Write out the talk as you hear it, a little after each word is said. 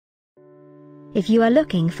If you are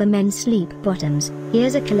looking for men's sleep bottoms,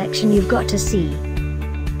 here's a collection you've got to see.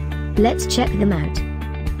 Let's check them out.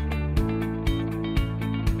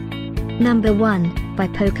 Number 1, by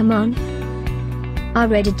Pokemon.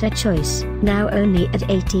 Our editor choice, now only at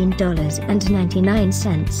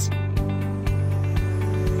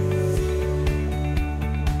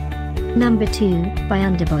 $18.99. Number 2, by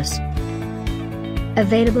Underboss.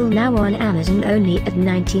 Available now on Amazon only at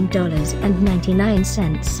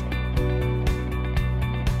 $19.99.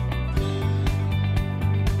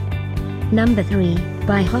 Number 3,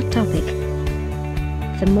 by Hot Topic.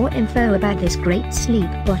 For more info about this great sleep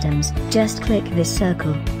bottoms, just click this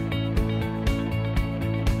circle.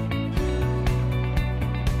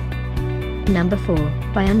 Number 4,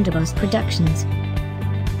 by Underboss Productions.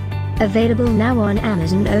 Available now on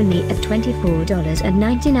Amazon only at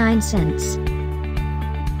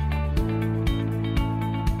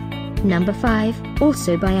 $24.99. Number 5,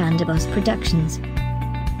 also by Underboss Productions.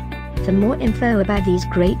 For more info about these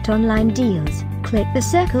great online deals, click the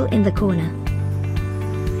circle in the corner.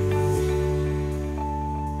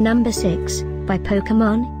 Number 6, by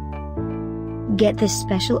Pokemon. Get this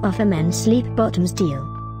special offer men's sleep bottoms deal.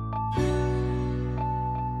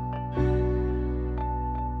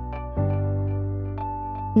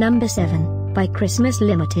 Number 7, by Christmas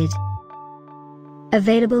Limited.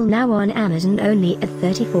 Available now on Amazon only at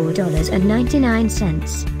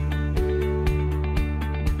 $34.99.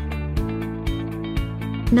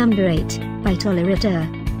 Number 8, by Tolerator.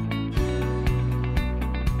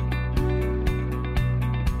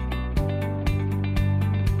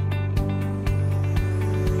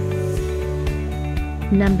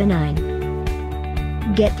 Number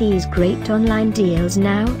 9. Get these great online deals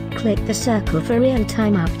now, click the circle for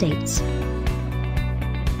real-time updates.